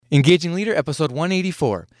Engaging Leader, episode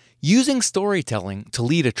 184, Using Storytelling to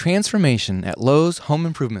Lead a Transformation at Lowe's Home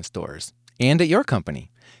Improvement Stores and at your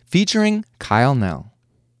company, featuring Kyle Nell.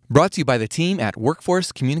 Brought to you by the team at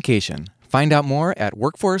Workforce Communication. Find out more at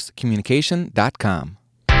workforcecommunication.com.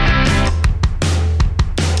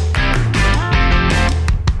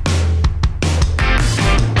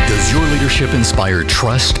 Does your leadership inspire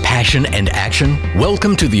trust, passion, and action?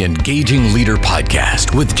 Welcome to the Engaging Leader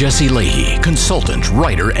podcast with Jesse Leahy, consultant,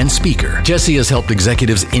 writer, and speaker. Jesse has helped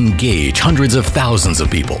executives engage hundreds of thousands of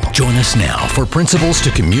people. Join us now for principles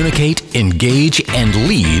to communicate, engage, and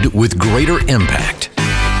lead with greater impact.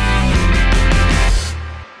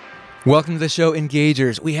 Welcome to the show,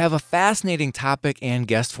 Engagers. We have a fascinating topic and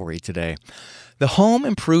guest for you today. The home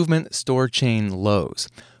improvement store chain Lowe's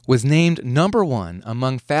was named number one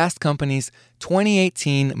among Fast Company's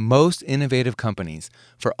 2018 Most Innovative Companies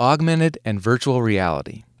for augmented and virtual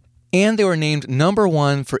reality. And they were named number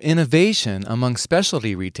one for innovation among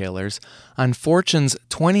specialty retailers on Fortune's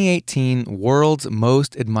 2018 World's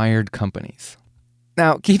Most Admired Companies.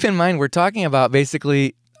 Now, keep in mind, we're talking about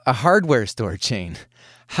basically a hardware store chain.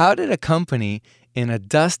 How did a company in a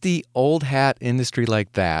dusty, old hat industry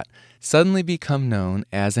like that suddenly become known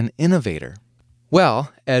as an innovator?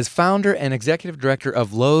 Well, as founder and executive director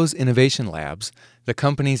of Lowe's Innovation Labs, the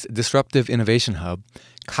company's disruptive innovation hub,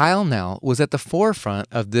 Kyle Nell was at the forefront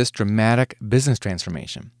of this dramatic business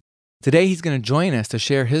transformation. Today, he's going to join us to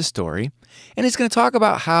share his story, and he's going to talk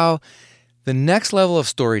about how the next level of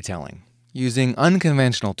storytelling, using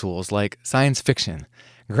unconventional tools like science fiction,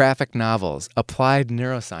 graphic novels, applied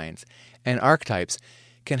neuroscience, and archetypes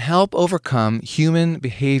can help overcome human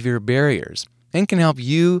behavior barriers and can help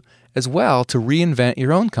you as well to reinvent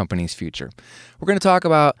your own company's future. We're going to talk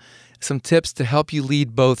about some tips to help you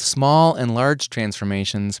lead both small and large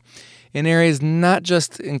transformations in areas not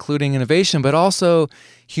just including innovation, but also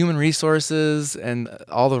human resources and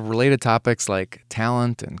all the related topics like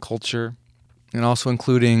talent and culture, and also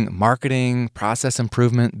including marketing, process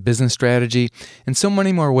improvement, business strategy, and so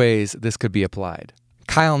many more ways this could be applied.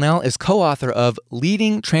 Kyle Nell is co-author of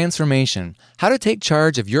Leading Transformation: How to Take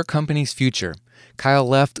Charge of Your Company's Future. Kyle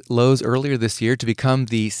left Lowe's earlier this year to become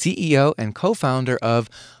the CEO and co-founder of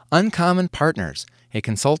Uncommon Partners, a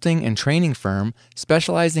consulting and training firm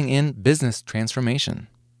specializing in business transformation.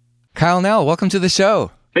 Kyle Nell, welcome to the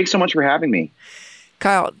show. Thanks so much for having me.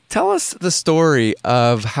 Kyle, tell us the story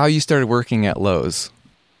of how you started working at Lowe's.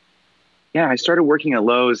 Yeah, I started working at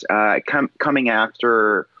Lowe's coming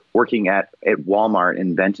after working at Walmart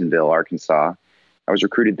in Bentonville, Arkansas. I was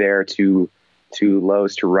recruited there to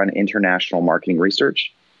Lowe's to run international marketing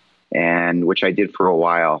research, and which I did for a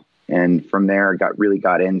while. And from there,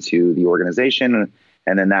 got into the organization.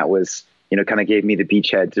 And then that was, kind of gave me the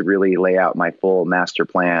beachhead to really lay out my full master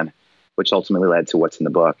plan, which ultimately led to what's in the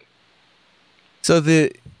book. So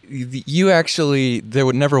there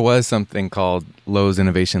never was something called Lowe's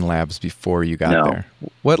Innovation Labs before you got there.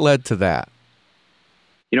 What led to that?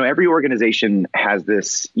 Every organization has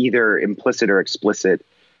this either implicit or explicit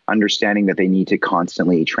understanding that they need to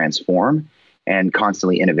constantly transform and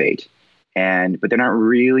constantly innovate. But they're not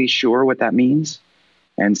really sure what that means.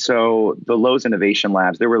 And so the Lowe's Innovation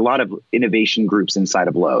Labs, there were a lot of innovation groups inside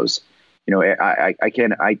of Lowe's. I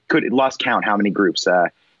lost count how many groups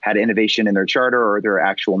had innovation in their charter or their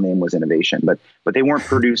actual name was innovation, but they weren't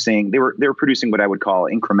producing, they were producing what I would call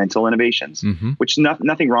incremental innovations, which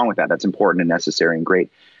nothing wrong with that. That's important and necessary and great.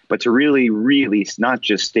 But to really, really not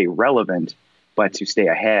just stay relevant, but to stay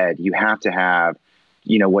ahead, you have to have,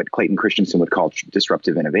 what Clayton Christensen would call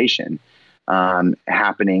disruptive innovation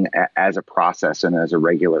happening as a process and as a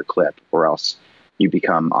regular clip, or else you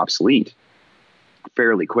become obsolete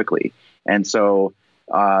fairly quickly. And so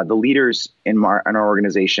the leaders in our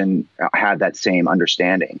organization had that same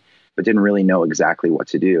understanding, but didn't really know exactly what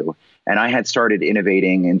to do. And I had started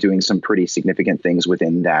innovating and doing some pretty significant things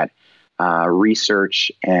within that research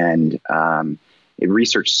and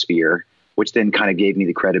research sphere, which then kind of gave me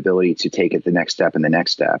the credibility to take it the next step and the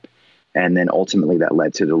next step. And then ultimately that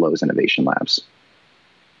led to the Lowe's Innovation Labs.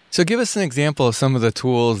 So give us an example of some of the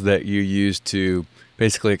tools that you use to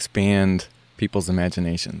basically expand people's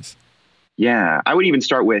imaginations. Yeah, I would even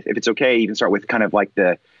start with, if it's okay, kind of like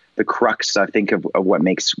the crux, I think, of what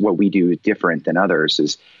makes what we do different than others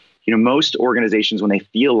is, most organizations, when they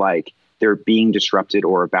feel like they're being disrupted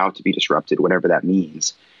or about to be disrupted, whatever that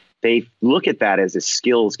means, they look at that as a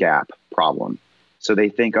skills gap problem. So they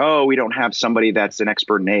think, oh, we don't have somebody that's an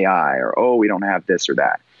expert in AI, or, oh, we don't have this or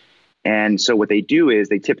that. And so what they do is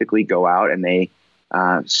they typically go out and they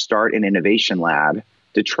start an innovation lab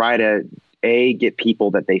to try to, A, get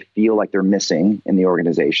people that they feel like they're missing in the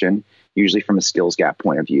organization, usually from a skills gap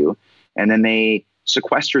point of view. And then they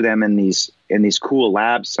sequester them in these cool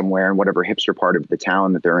labs somewhere in whatever hipster part of the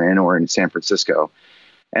town that they're in, or in San Francisco.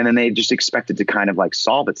 And then they just expect it to kind of like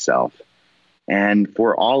solve itself. And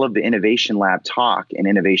for all of the innovation lab talk and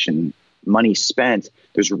innovation money spent,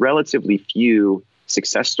 there's relatively few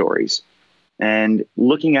success stories. And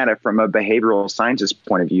looking at it from a behavioral scientist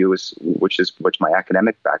point of view, which my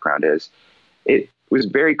academic background is, it was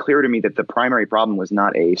very clear to me that the primary problem was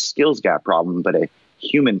not a skills gap problem, but a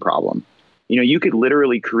human problem. You could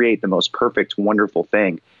literally create the most perfect, wonderful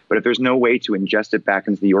thing, but if there's no way to ingest it back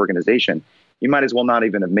into the organization, you might as well not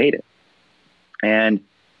even have made it.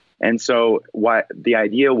 And so what the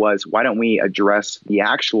idea was, why don't we address the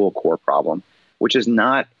actual core problem, which is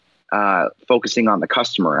not focusing on the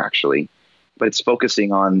customer actually, but it's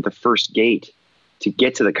focusing on the first gate to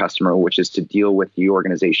get to the customer, which is to deal with the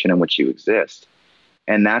organization in which you exist.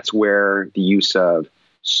 And that's where the use of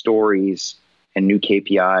stories and new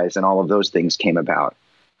KPIs and all of those things came about.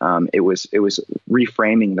 It was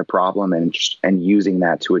reframing the problem and using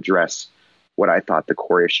that to address what I thought the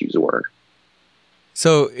core issues were.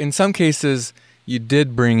 So in some cases, you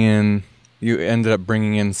ended up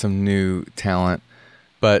bringing in some new talent,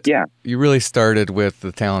 but you really started with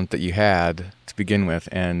the talent that you had to begin with,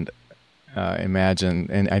 and imagine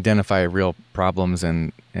and identify real problems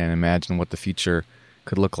and imagine what the future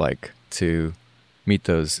could look like to meet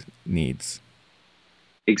those needs.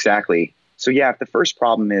 Exactly. So if the first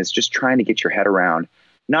problem is just trying to get your head around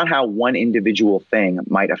not how one individual thing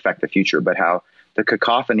might affect the future, but how the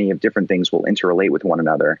cacophony of different things will interrelate with one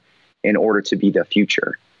another in order to be the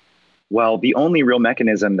future. Well, the only real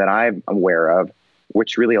mechanism that I'm aware of,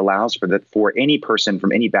 which really allows for any person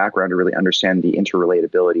from any background to really understand the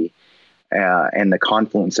interrelatability and the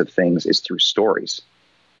confluence of things, is through stories.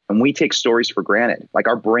 And we take stories for granted. Like,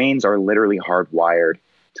 our brains are literally hardwired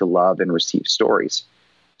to love and receive stories.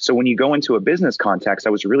 So when you go into a business context, I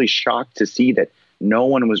was really shocked to see that no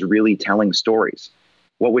one was really telling stories.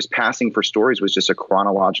 What was passing for stories was just a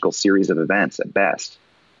chronological series of events at best.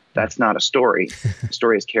 That's not a story. A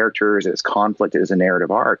story has characters, it has conflict, it has a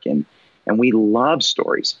narrative arc, and we love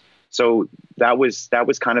stories. So that was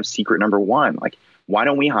kind of secret number one. Like, why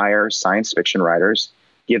don't we hire science fiction writers,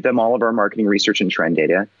 give them all of our marketing research and trend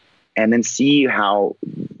data, and then see how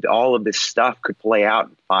all of this stuff could play out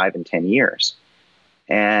in 5 and 10 years.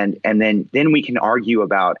 And then we can argue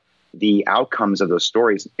about the outcomes of those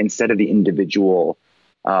stories instead of the individual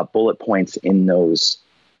bullet points in those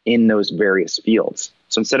various fields.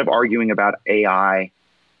 So instead of arguing about AI,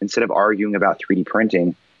 instead of arguing about 3D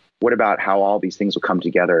printing, what about how all these things will come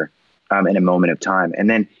together in a moment of time? And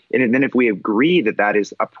then if we agree that that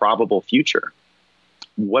is a probable future,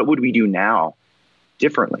 what would we do now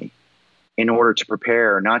differently in order to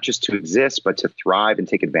prepare not just to exist, but to thrive and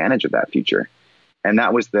take advantage of that future? And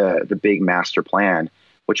that was the big master plan,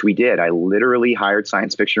 which we did. I literally hired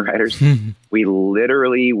science fiction writers. We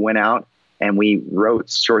literally went out and we wrote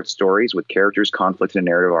short stories with characters, conflict, and a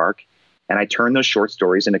narrative arc. And I turned those short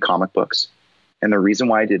stories into comic books. And the reason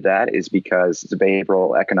why I did that is because it's a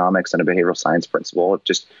behavioral economics and a behavioral science principle of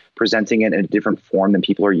just presenting it in a different form than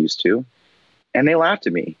people are used to. And they laughed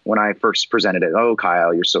at me when I first presented it. Oh,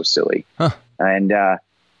 Kyle, you're so silly. Huh.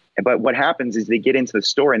 But what happens is they get into the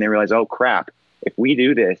story and they realize, oh, crap. If we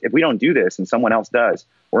don't do this and someone else does,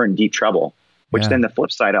 we're in deep trouble, which then the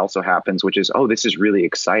flip side also happens, which is, oh, this is really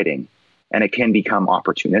exciting, and it can become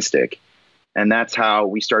opportunistic. And that's how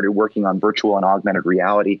we started working on virtual and augmented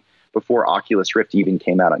reality before Oculus Rift even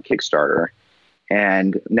came out on Kickstarter.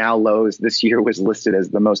 And now Lowe's this year was listed as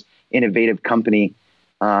the most innovative company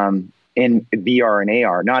in VR and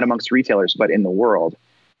AR, not amongst retailers, but in the world.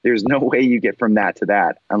 There's no way you get from that to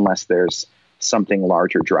that unless there's something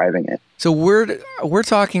larger driving it. So we're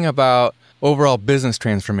talking about overall business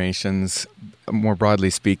transformations, more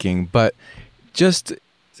broadly speaking, but just,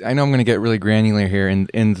 I know I'm going to get really granular here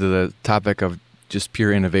into the topic of just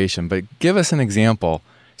pure innovation, but give us an example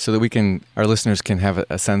so that our listeners can have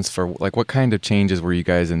a sense for like what kind of changes were you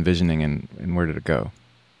guys envisioning and where did it go?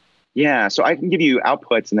 Yeah, so I can give you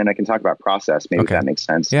outputs and then I can talk about process, maybe if that makes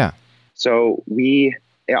sense. Yeah. So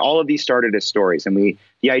all of these started as stories, and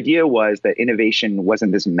the idea was that innovation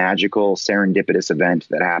wasn't this magical serendipitous event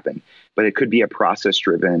that happened, but it could be a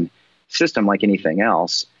process-driven system like anything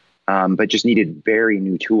else, but just needed very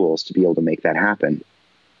new tools to be able to make that happen.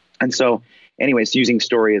 And so anyways, using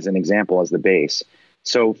story as an example as the base.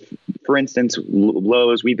 So for instance,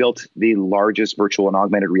 Lowe's, we built the largest virtual and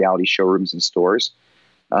augmented reality showrooms and stores.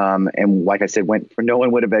 And like I said, no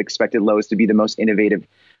one would have expected Lowe's to be the most innovative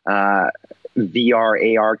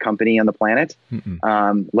VR AR company on the planet.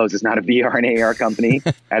 Lowe's is not a VR and AR company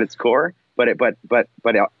at its core, but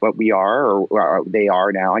we are, or they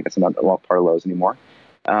are now. I guess I'm not part of Lowe's anymore.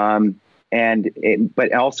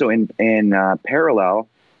 But also in parallel,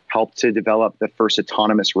 helped to develop the first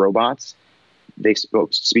autonomous robots. They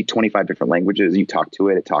speak 25 different languages. You talk to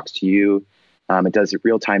it, it talks to you. It does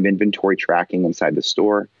real-time inventory tracking inside the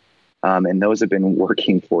store. And those have been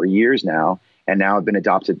working for years now, and now have been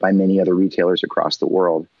adopted by many other retailers across the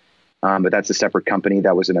world. But that's a separate company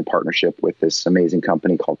that was in a partnership with this amazing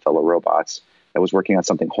company called Fellow Robots that was working on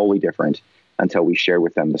something wholly different until we shared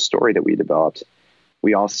with them the story that we developed.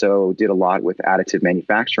 We also did a lot with additive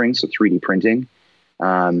manufacturing, so 3D printing.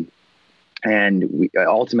 And we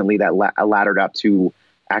ultimately that laddered up to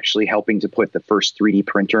actually helping to put the first 3D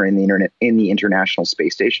printer in the International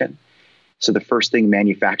Space Station. So the first thing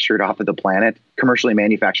manufactured off of the planet, commercially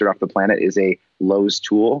manufactured off the planet, is a Lowe's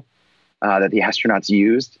tool that the astronauts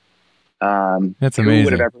used. That's amazing. Who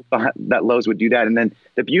would have ever thought that Lowe's would do that? And then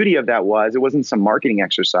the beauty of that was, it wasn't some marketing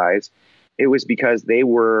exercise. It was because they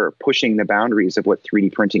were pushing the boundaries of what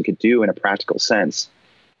 3D printing could do in a practical sense.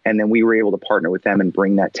 And then we were able to partner with them and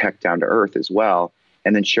bring that tech down to earth as well,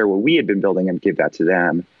 and then share what we had been building and give that to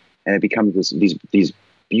them. And it becomes these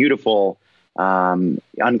beautiful,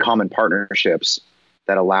 uncommon partnerships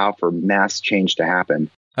that allow for mass change to happen.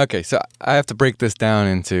 Okay, so I have to break this down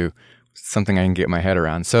into something I can get my head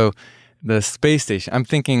around. So the space station, I'm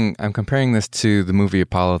comparing this to the movie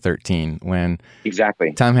Apollo 13, when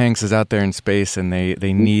exactly Tom Hanks is out there in space and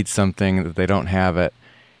they need something that they don't have it.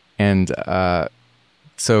 And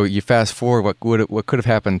so you fast forward, what could have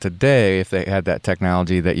happened today if they had that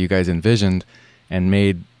technology that you guys envisioned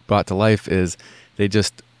and brought to life is they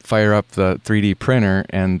just fire up the 3D printer,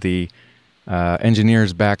 and the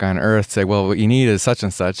engineers back on Earth say, well, what you need is such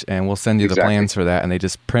and such, and we'll send you the plans for that. And they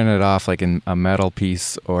just print it off like in a metal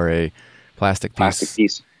piece or a plastic piece.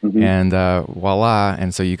 Mm-hmm. And voila.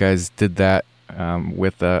 And so you guys did that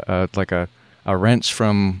with a wrench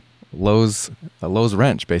from Lowe's, a Lowe's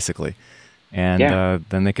wrench, basically. And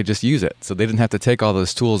then they could just use it. So they didn't have to take all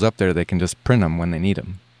those tools up there. They can just print them when they need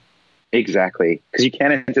them. Exactly. Because you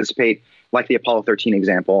can't anticipate, like the Apollo 13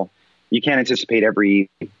 example, you can't anticipate every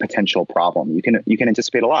potential problem. You can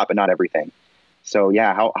anticipate a lot, but not everything. So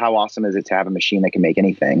yeah, how awesome is it to have a machine that can make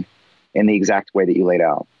anything in the exact way that you laid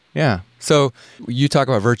out? Yeah. So you talk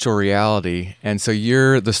about virtual reality, and so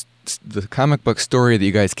the comic book story that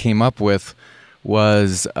you guys came up with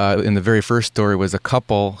was in the very first story was a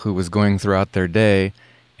couple who was going throughout their day,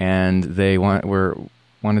 and they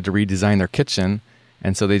wanted to redesign their kitchen,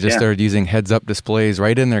 and so they just started using heads-up displays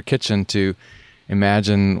right in their kitchen to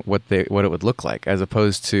imagine what it would look like, as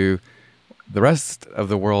opposed to the rest of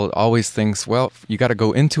the world always thinks, well, you got to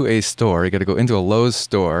go into a store, you got to go into a Lowe's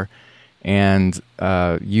store and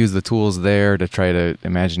use the tools there to try to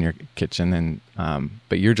imagine your kitchen. And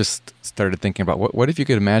but you just started thinking about what if you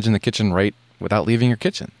could imagine the kitchen right without leaving your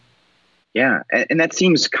kitchen? Yeah, and that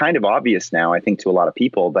seems kind of obvious now, I think, to a lot of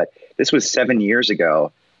people, but this was 7 years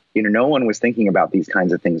ago. No one was thinking about these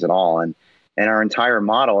kinds of things at all. And our entire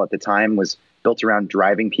model at the time was built around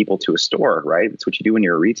driving people to a store, right? It's what you do when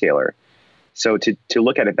you're a retailer. So to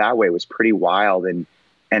look at it that way was pretty wild. And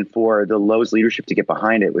for the Lowe's leadership to get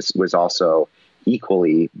behind it was also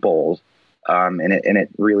equally bold. And it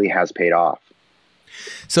really has paid off.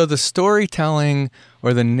 So the storytelling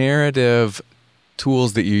or the narrative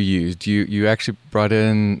tools that you used, you actually brought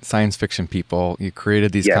in science fiction people. You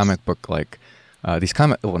created these comic book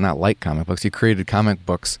not like comic books. You created comic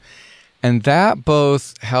books, and that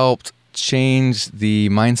both helped change the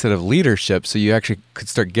mindset of leadership. So you actually could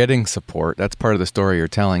start getting support. That's part of the story you're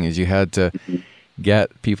telling, is you had to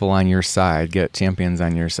get people on your side, get champions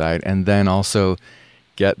on your side, and then also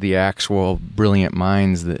get the actual brilliant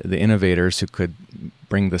minds, the innovators who could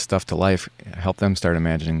bring the stuff to life, help them start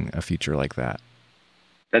imagining a future like that.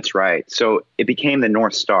 That's right. So it became the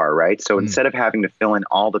North Star, right? So instead of having to fill in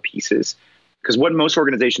all the pieces, because what most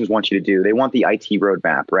organizations want you to do, they want the IT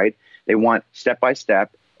roadmap, right? They want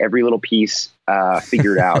step-by-step, every little piece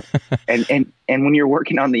figured out. And when you're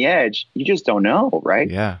working on the edge, you just don't know, right?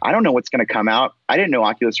 Yeah. I don't know what's going to come out. I didn't know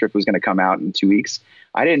Oculus Rift was going to come out in 2 weeks.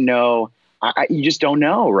 I didn't know. You just don't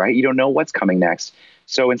know, right? You don't know what's coming next.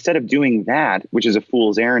 So instead of doing that, which is a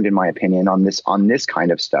fool's errand, in my opinion, on this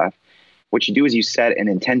kind of stuff, what you do is you set an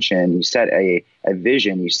intention, you set a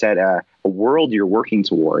vision, you set a world you're working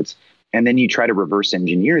towards, and then you try to reverse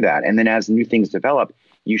engineer that. And then as new things develop,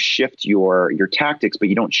 you shift your tactics, but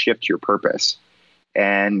you don't shift your purpose.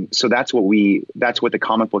 And so that's what the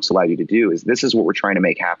comic books allow you to do. This is what we're trying to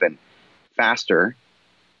make happen faster,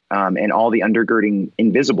 and all the undergirding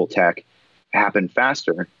invisible tech happen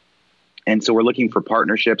faster. And so we're looking for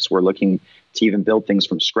partnerships. We're looking to even build things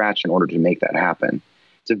from scratch in order to make that happen.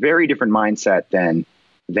 It's a very different mindset than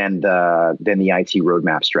the IT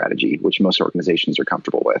roadmap strategy, which most organizations are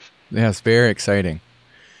comfortable with. Yeah, it's very exciting.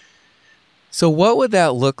 So what would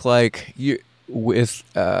that look like with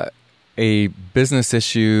a business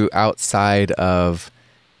issue outside of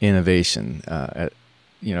innovation?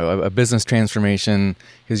 A business transformation,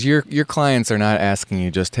 because your clients are not asking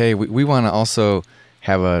you just, hey, we want to also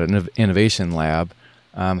have an innovation lab.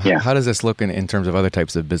 How does this look in terms of other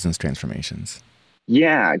types of business transformations?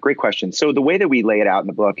 Yeah, great question. So the way that we lay it out in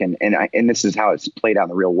the book, and this is how it's played out in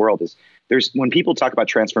the real world, is when people talk about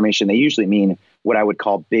transformation, they usually mean what I would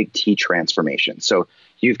call big T transformation. So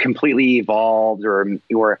you've completely evolved or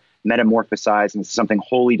you're metamorphosized into something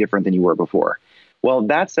wholly different than you were before. Well,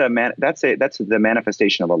 that's the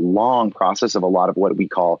manifestation of a long process of a lot of what we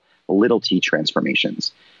call little T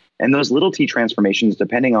transformations. And those little T transformations,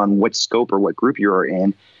 depending on what scope or what group you're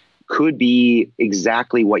in, could be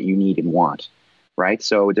exactly what you need and want, right?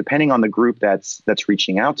 So depending on the group that's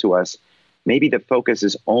reaching out to us, maybe the focus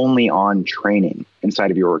is only on training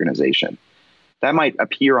inside of your organization. That might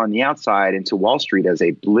appear on the outside into Wall Street as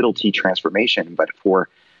a little T transformation, but for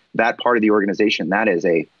that part of the organization, that is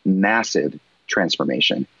a massive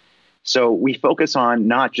transformation. So we focus on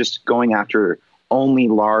not just going after only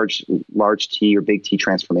large T or big T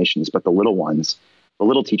transformations, but the little ones, the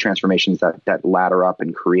little T transformations that ladder up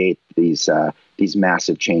and create these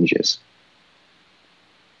massive changes.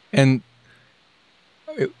 And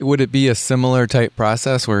would it be a similar type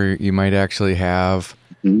process where you might actually have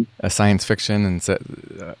a science fiction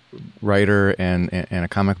and writer and a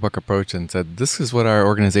comic book approach and said, this is what our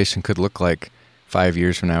organization could look like 5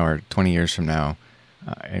 years from now or 20 years from now,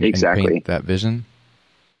 and paint that vision?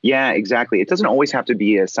 Yeah, exactly. It doesn't always have to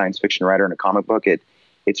be a science fiction writer in a comic book.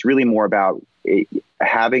 It's really more about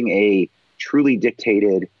having a truly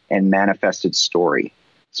dictated and manifested story.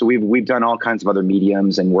 So we've done all kinds of other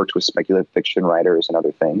mediums and worked with speculative fiction writers and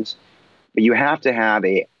other things. But you have to have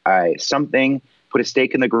something, put a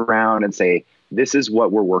stake in the ground and say, this is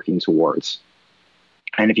what we're working towards.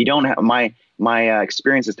 And if you don't have, my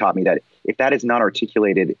experience has taught me that if that is not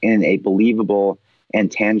articulated in a believable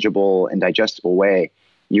and tangible and digestible way,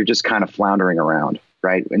 you're just kind of floundering around,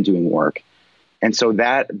 right, and doing work. And so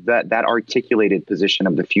that articulated position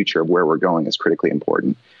of the future of where we're going is critically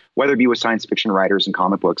important. Whether it be with science fiction writers and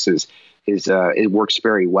comic books it works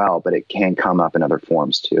very well, but it can come up in other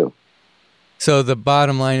forms too. So the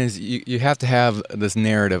bottom line is you have to have this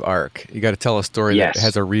narrative arc. You got to tell a story that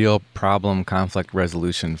has a real problem, conflict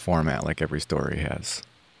resolution format like every story has.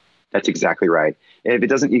 That's exactly right. If it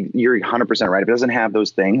doesn't, you're 100% right. If it doesn't have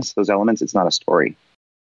those things, those elements, it's not a story.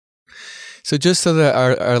 So just so that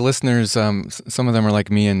our listeners, some of them are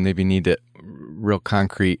like me and maybe need it real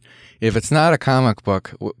concrete. If it's not a comic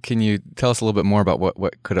book, can you tell us a little bit more about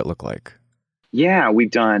what could it look like? Yeah,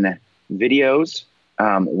 we've done videos.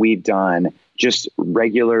 We've done just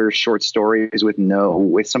regular short stories with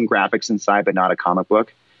some graphics inside, but not a comic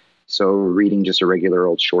book. So reading just a regular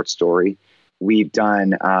old short story. We've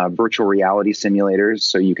done virtual reality simulators,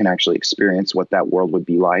 so you can actually experience what that world would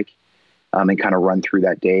be like and kind of run through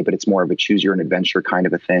that day, but it's more of a choose your own adventure kind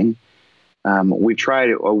of a thing. We've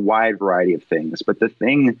tried a wide variety of things, but the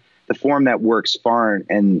form that works far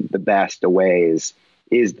and the best away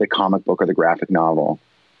is the comic book or the graphic novel.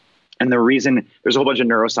 And the reason, there's a whole bunch of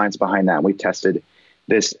neuroscience behind that. We've tested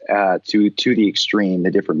this to the extreme,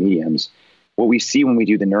 the different mediums. What we see when we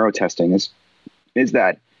do the neurotesting is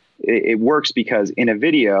that it works because in a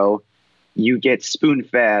video, you get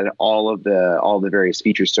spoon-fed all of the various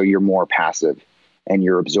features, so you're more passive and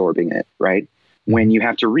you're absorbing it, right? When you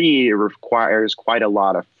have to read, it requires quite a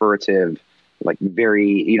lot of furtive, I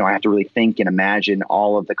have to really think and imagine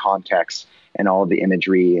all of the context and all of the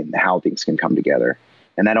imagery and how things can come together.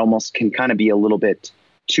 And that almost can kind of be a little bit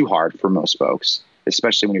too hard for most folks,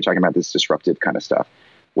 especially when you're talking about this disruptive kind of stuff.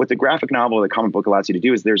 What the graphic novel or the comic book allows you to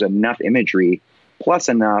do is there's enough imagery plus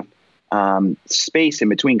enough space in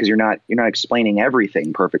between, because you're not explaining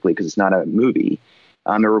everything perfectly because it's not a movie.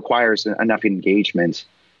 It requires enough engagement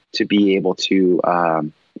to be able to,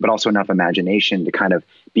 but also enough imagination to kind of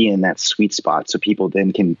be in that sweet spot, so people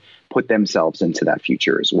then can put themselves into that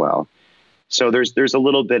future as well. So there's a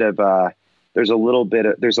lot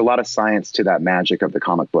of science to that magic of the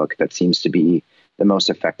comic book that seems to be the most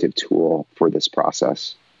effective tool for this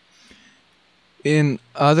process. In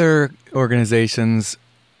other organizations,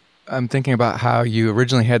 I'm thinking about how you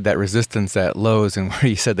originally had that resistance at Lowe's and where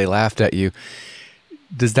you said they laughed at you.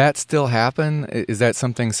 Does that still happen? Is that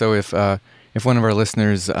something? So if if one of our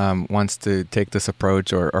listeners wants to take this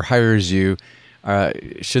approach or hires you,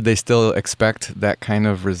 should they still expect that kind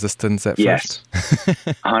of resistance at first? Yes,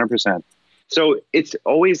 100%. So it's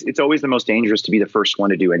always the most dangerous to be the first one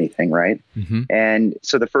to do anything, right? Mm-hmm. And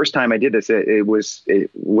so the first time I did this, it was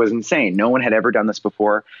insane. No one had ever done this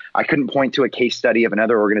before. I couldn't point to a case study of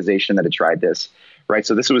another organization that had tried this, right?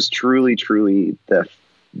 So this was truly the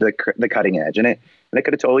cutting edge, and it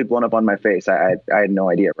could have totally blown up on my face. I had no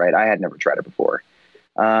idea, right? I had never tried it before,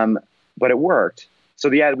 but it worked.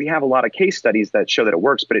 So yeah, we have a lot of case studies that show that it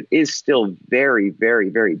works, but it is still very, very,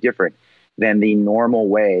 very different than the normal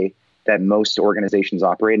way that most organizations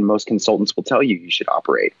operate, and most consultants will tell you should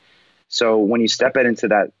operate. So when you step into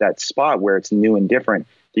that spot where it's new and different,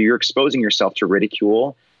 you're exposing yourself to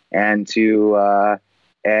ridicule and to all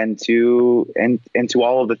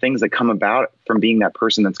of the things that come about from being that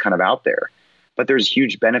person that's kind of out there. But there's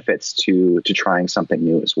huge benefits to trying something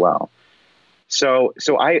new as well. So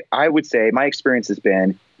I would say my experience has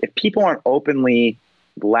been, if people aren't openly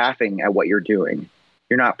laughing at what you're doing,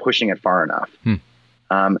 you're not pushing it far enough.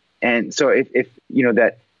 And so if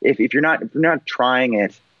you're not trying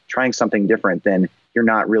something different, then you're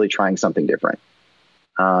not really trying something different.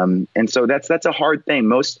 And so that's a hard thing.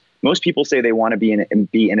 Most people say they want to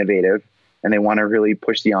be innovative and they want to really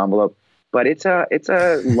push the envelope, but it's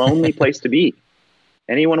a lonely place to be.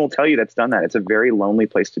 Anyone will tell you that's done that. It's a very lonely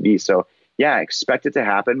place to be. So yeah, expect it to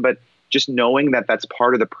happen, but just knowing that that's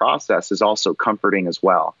part of the process is also comforting as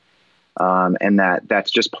well. And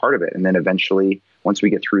that's just part of it. And then eventually, once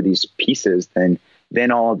we get through these pieces,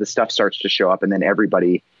 then all of the stuff starts to show up, and then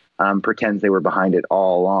everybody pretends they were behind it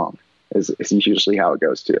all along. Is usually how it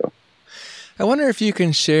goes too. I wonder if you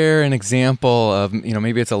can share an example of,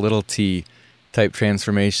 maybe it's a little T type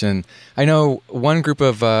transformation. I know one group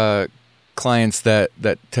of clients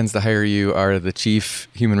that tends to hire you are the chief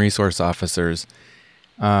human resource officers.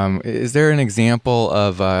 Is there an example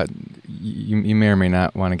of, you may or may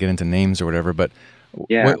not want to get into names or whatever, but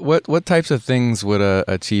yeah, what types of things would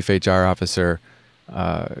a chief HR officer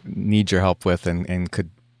need your help with and could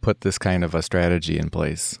put this kind of a strategy in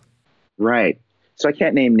place? Right. So I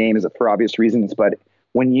can't name names for obvious reasons, but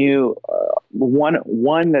when you,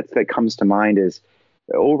 one that comes to mind is,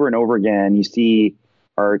 over and over again, you see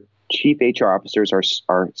our chief HR officers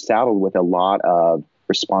are saddled with a lot of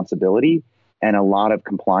responsibility and a lot of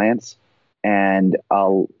compliance. And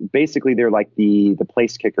basically they're like the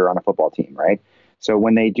place kicker on a football team, right? So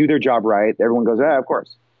when they do their job right, everyone goes, of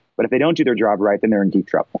course. But if they don't do their job right, then they're in deep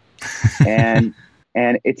trouble. and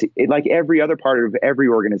it's like every other part of every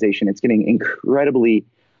organization, it's getting incredibly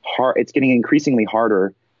hard. It's getting increasingly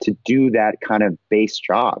harder to do that kind of base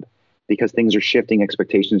job because things are shifting,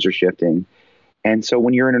 expectations are shifting. And so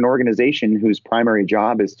when you're in an organization whose primary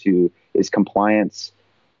job is compliance,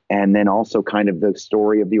 and then also kind of the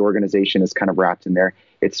story of the organization is kind of wrapped in there,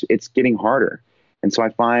 it's getting harder. And so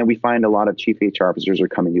we find a lot of chief HR officers are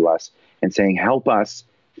coming to us and saying, help us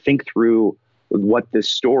think through what this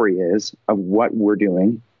story is of what we're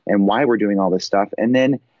doing and why we're doing all this stuff. And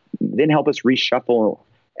then help us reshuffle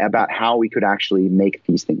about how we could actually make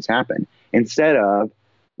these things happen. Instead of,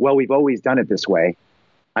 well, we've always done it this way.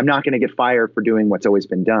 I'm not going to get fired for doing what's always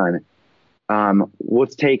been done.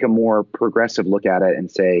 Let's take a more progressive look at it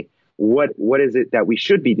and say, what is it that we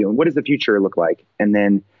should be doing? What does the future look like? And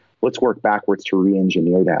then let's work backwards to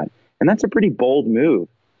re-engineer that. And that's a pretty bold move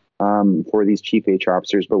for these chief HR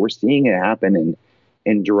officers, but we're seeing it happen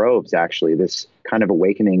in droves, actually, this kind of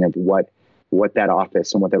awakening of what that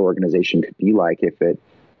office and what that organization could be like if it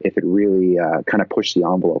really kind of pushed the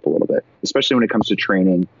envelope a little bit, especially when it comes to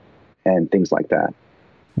training and things like that.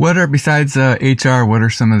 What are, besides HR, what are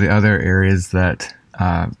some of the other areas that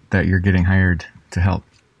you're getting hired to help?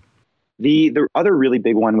 The other really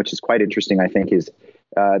big one, which is quite interesting, I think, is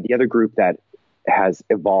the other group that has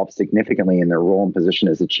evolved significantly in their role and position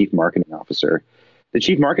as the chief marketing officer. The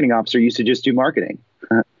chief marketing officer used to just do marketing.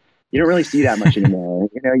 You don't really see that much anymore.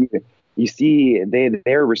 You see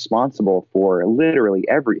they're responsible for literally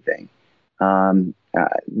everything.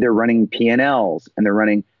 They're running P&Ls, and they're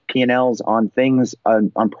running P&Ls on things,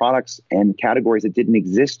 on products and categories that didn't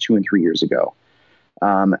exist 2 and 3 years ago.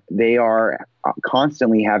 They are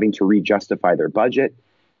constantly having to re-justify their budget.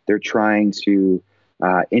 They're trying to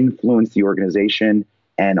influence the organization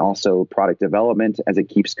and also product development as it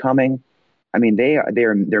keeps coming. I mean,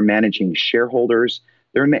 they're managing shareholders.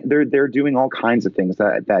 They're doing all kinds of things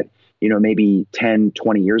that maybe 10,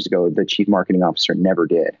 20 years ago, the chief marketing officer never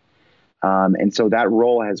did. And so that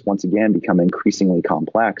role has once again become increasingly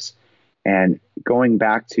complex. And going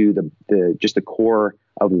back to the core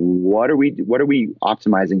of what are we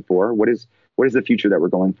optimizing for? What is the future that we're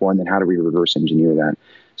going for? And then how do we reverse engineer that?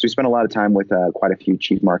 So we spent a lot of time with quite a few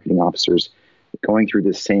chief marketing officers going through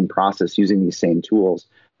this same process, using these same tools,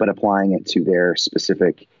 but applying it to their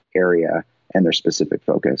specific area and their specific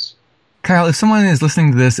focus. Kyle, if someone is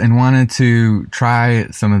listening to this and wanted to try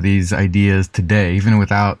some of these ideas today, even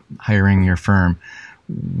without hiring your firm,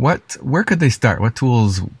 where could they start? What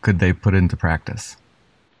tools could they put into practice?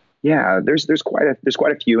 Yeah, there's quite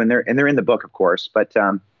a few, and they're in the book, of course. But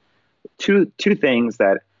two things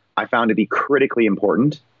that I found to be critically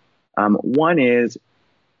important. One is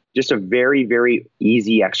just a very, very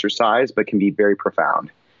easy exercise, but can be very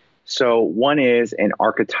profound. So one is an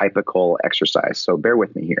archetypical exercise. So bear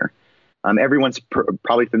with me here. Everyone's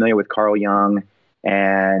probably familiar with Carl Jung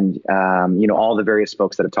and, all the various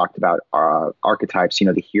folks that have talked about archetypes,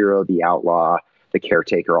 the hero, the outlaw, the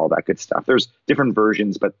caretaker, all that good stuff. There's different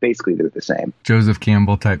versions, but basically they're the same. Joseph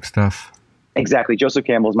Campbell type stuff. Exactly. Joseph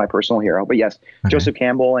Campbell is my personal hero, but yes, okay. Joseph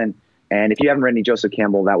Campbell. And if you haven't read any Joseph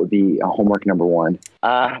Campbell, that would be homework number one.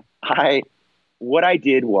 What I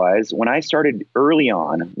did was, when I started early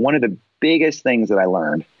on, one of the biggest things that I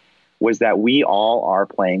learned was that we all are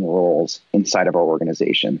playing roles inside of our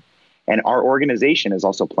organization. And our organization is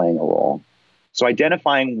also playing a role. So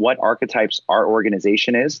identifying what archetypes our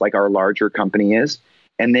organization is, like our larger company is,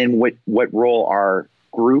 and then what role our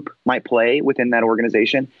group might play within that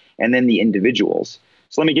organization, and then the individuals.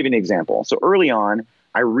 So let me give you an example. So early on,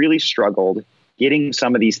 I really struggled getting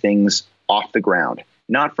some of these things off the ground.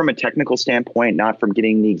 Not from a technical standpoint, not from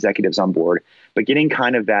getting the executives on board, but getting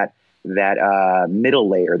kind of that middle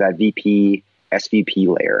layer, that VP, SVP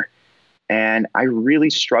layer. And I really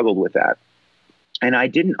struggled with that. And I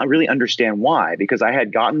didn't really understand why, because I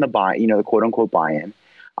had gotten the quote unquote buy-in.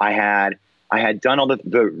 I had done all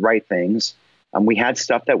the right things. We had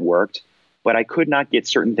stuff that worked, but I could not get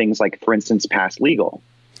certain things, like, for instance, past legal.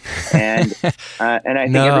 And I think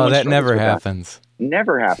no, that never happens. That.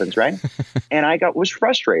 Never happens, right? And I was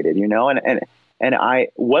frustrated, and I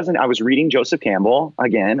was reading Joseph Campbell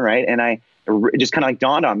again, right? And it just kind of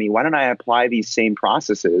dawned on me, why don't I apply these same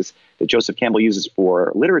processes that Joseph Campbell uses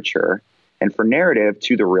for literature and for narrative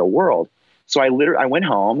to the real world? So I went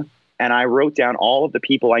home and I wrote down all of the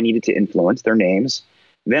people I needed to influence, their names.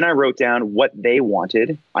 Then I wrote down what they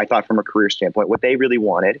wanted. I thought, from a career standpoint, what they really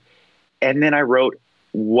wanted. And then I wrote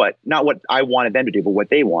not what I wanted them to do, but what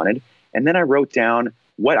they wanted. And then I wrote down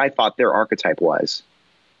what I thought their archetype was.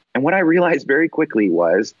 And what I realized very quickly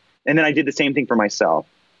was, and then I did the same thing for myself.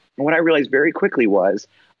 And what I realized very quickly was,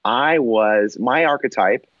 my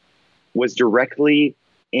archetype was directly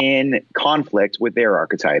in conflict with their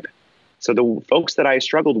archetype. So the folks that I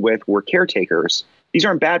struggled with were caretakers. These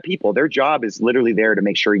aren't bad people. Their job is literally there to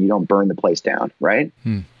make sure you don't burn the place down, right?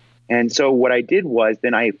 And so what I did was,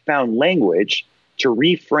 then I found language to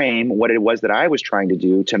reframe what it was that I was trying to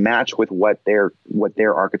do to match with what their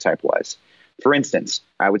archetype was. For instance,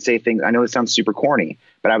 I would say things, I know this sounds super corny,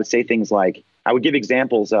 but I would say things like, I would give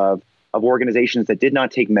examples of organizations that did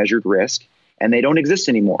not take measured risk, and they don't exist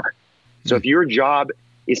anymore. So if your job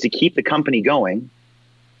is to keep the company going,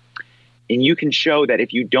 and you can show that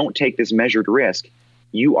if you don't take this measured risk,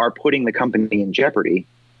 you are putting the company in jeopardy,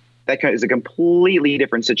 that is a completely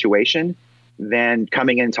different situation than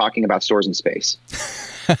coming in and talking about Stores in Space.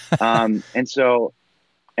 And so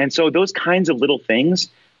those kinds of little things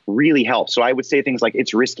really help. So I would say things like,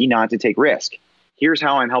 it's risky not to take risk. Here's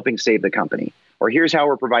how I'm helping save the company. Or here's how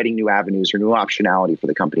we're providing new avenues or new optionality for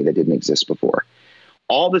the company that didn't exist before.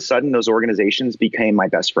 All of a sudden, those organizations became my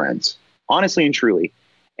best friends, honestly and truly.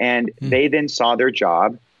 And they then saw their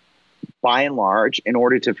job, by and large, in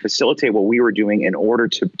order to facilitate what we were doing, in order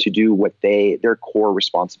to do what their core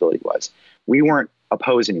responsibility was. We weren't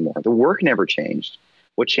opposed anymore. The work never changed.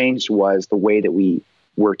 What changed was the way that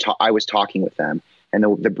I was talking with them, and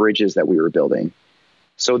the bridges that we were building.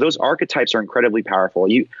 So those archetypes are incredibly powerful.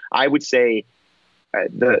 I would say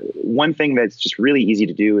the one thing that's just really easy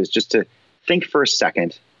to do is just to think for a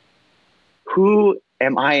second, who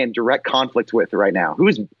am I in direct conflict with right now? Who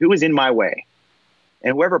is in my way?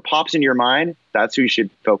 And whoever pops in your mind, that's who you should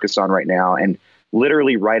focus on right now, and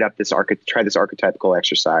literally write up try this archetypical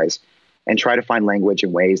exercise and try to find language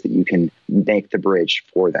and ways that you can make the bridge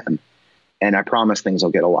for them. And I promise things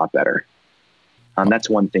will get a lot better. That's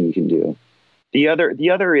one thing you can do. The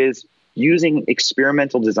other is using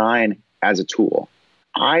experimental design as a tool.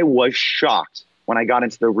 I was shocked when I got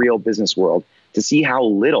into the real business world to see how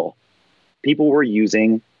little people were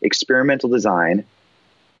using experimental design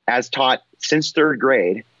as taught since third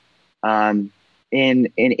grade in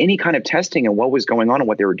any kind of testing and what was going on and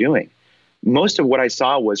what they were doing. most of what I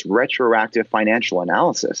saw was retroactive financial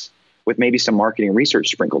analysis with maybe some marketing research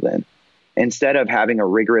sprinkled in, instead of having a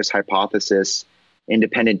rigorous hypothesis,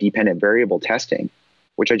 independent, dependent variable testing,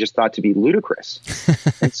 which I just thought to be ludicrous.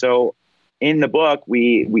 And so in the book,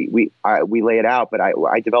 we lay it out, but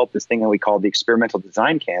I developed this thing that we call the experimental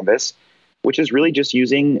design canvas, which is really just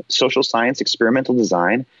using social science experimental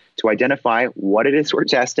design to identify what it is we're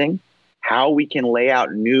testing, how we can lay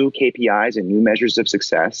out new KPIs and new measures of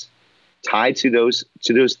success tied to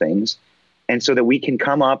those things, and so that we can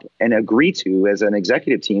come up and agree to, as an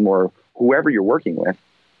executive team or whoever you're working with,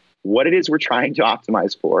 what it is we're trying to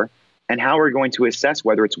optimize for, and how we're going to assess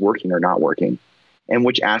whether it's working or not working, and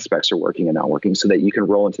which aspects are working and not working, so that you can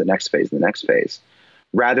roll into the next phase and the next phase,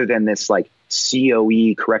 rather than this like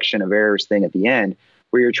COE, correction of errors thing at the end,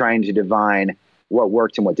 where you're trying to divine what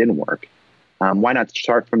worked and what didn't work. Why not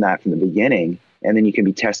start from that from the beginning, and then you can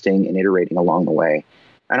be testing and iterating along the way.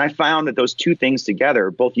 And I found that those two things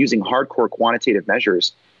together, both using hardcore quantitative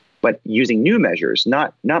measures, but using new measures,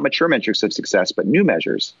 not mature metrics of success, but new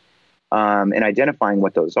measures, and identifying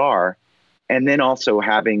what those are, and then also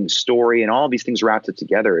having story and all these things wrapped up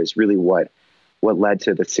together is really what led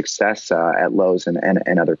to the success at Lowe's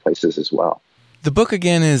and other places as well. The book,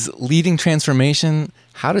 again, is Leading Transformation,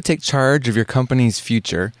 How to Take Charge of Your Company's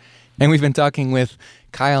Future. And we've been talking with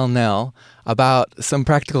Kyle Nell about some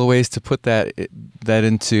practical ways to put that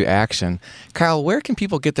into action. Kyle, where can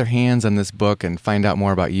people get their hands on this book and find out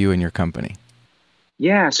more about you and your company?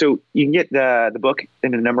 Yeah, so you can get the book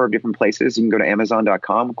in a number of different places. You can go to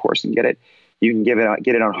Amazon.com, of course, and get it. You can get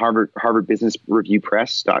it on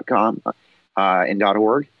HarvardBusinessReviewPress.com and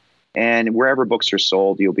 .org. And wherever books are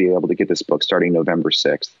sold, you'll be able to get this book starting November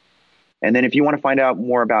 6th. And then if you want to find out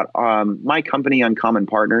more about my company, Uncommon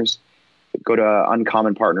Partners, go to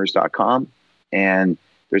uncommonpartners.com, and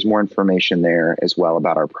there's more information there as well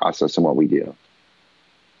about our process and what we do.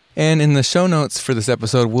 And in the show notes for this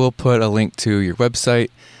episode, we'll put a link to your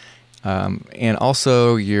website and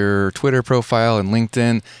also your Twitter profile and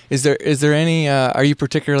LinkedIn. Is there any, are you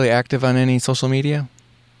particularly active on any social media?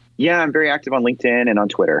 Yeah, I'm very active on LinkedIn and on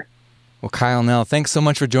Twitter. Well, Kyle Nell, thanks so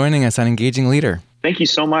much for joining us on Engaging Leader. Thank you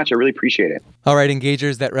so much. I really appreciate it. All right,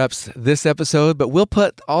 Engagers, that wraps this episode, but we'll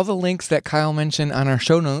put all the links that Kyle mentioned on our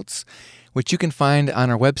show notes, which you can find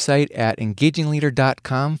on our website at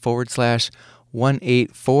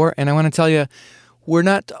engagingleader.com/184. And I want to tell you, we're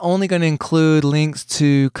not only going to include links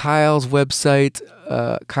to Kyle's website,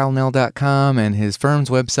 kylenell.com, and his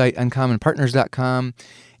firm's website, uncommonpartners.com,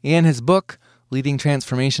 and his book,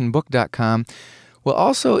 leadingtransformationbook.com. We'll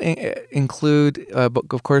also include,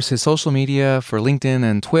 of course, his social media for LinkedIn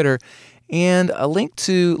and Twitter, and a link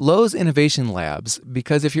to Lowe's Innovation Labs,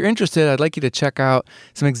 because if you're interested, I'd like you to check out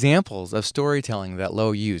some examples of storytelling that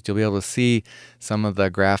Lowe used. You'll be able to see some of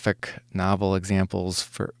the graphic novel examples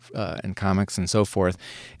for and comics and so forth.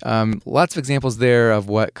 Lots of examples there of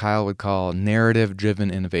what Kyle would call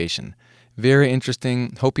narrative-driven innovation. Very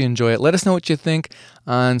interesting. Hope you enjoy it. Let us know what you think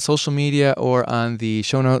on social media or on the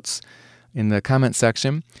show notes in the comment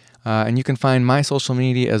section. And you can find my social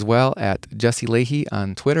media as well at Jesse Leahy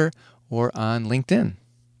on Twitter or on LinkedIn.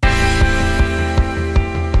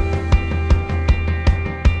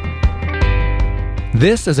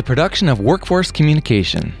 This is a production of Workforce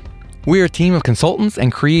Communication. We are a team of consultants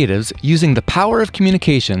and creatives using the power of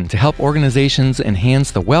communication to help organizations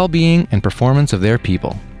enhance the well-being and performance of their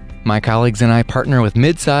people. My colleagues and I partner with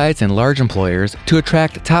mid-size and large employers to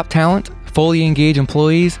attract top talent, fully engage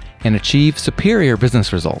employees, and achieve superior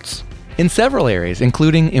business results in several areas,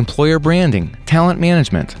 including employer branding, talent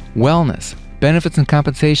management, wellness, benefits and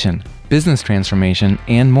compensation, business transformation,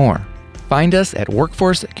 and more. Find us at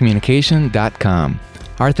workforcecommunication.com.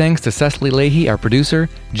 Our thanks to Cecily Leahy, our producer,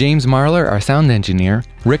 James Marler, our sound engineer,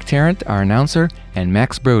 Rick Tarrant, our announcer, and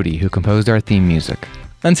Max Brody, who composed our theme music.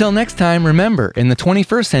 Until next time, remember, in the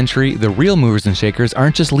 21st century, the real movers and shakers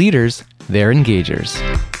aren't just leaders, they're engagers.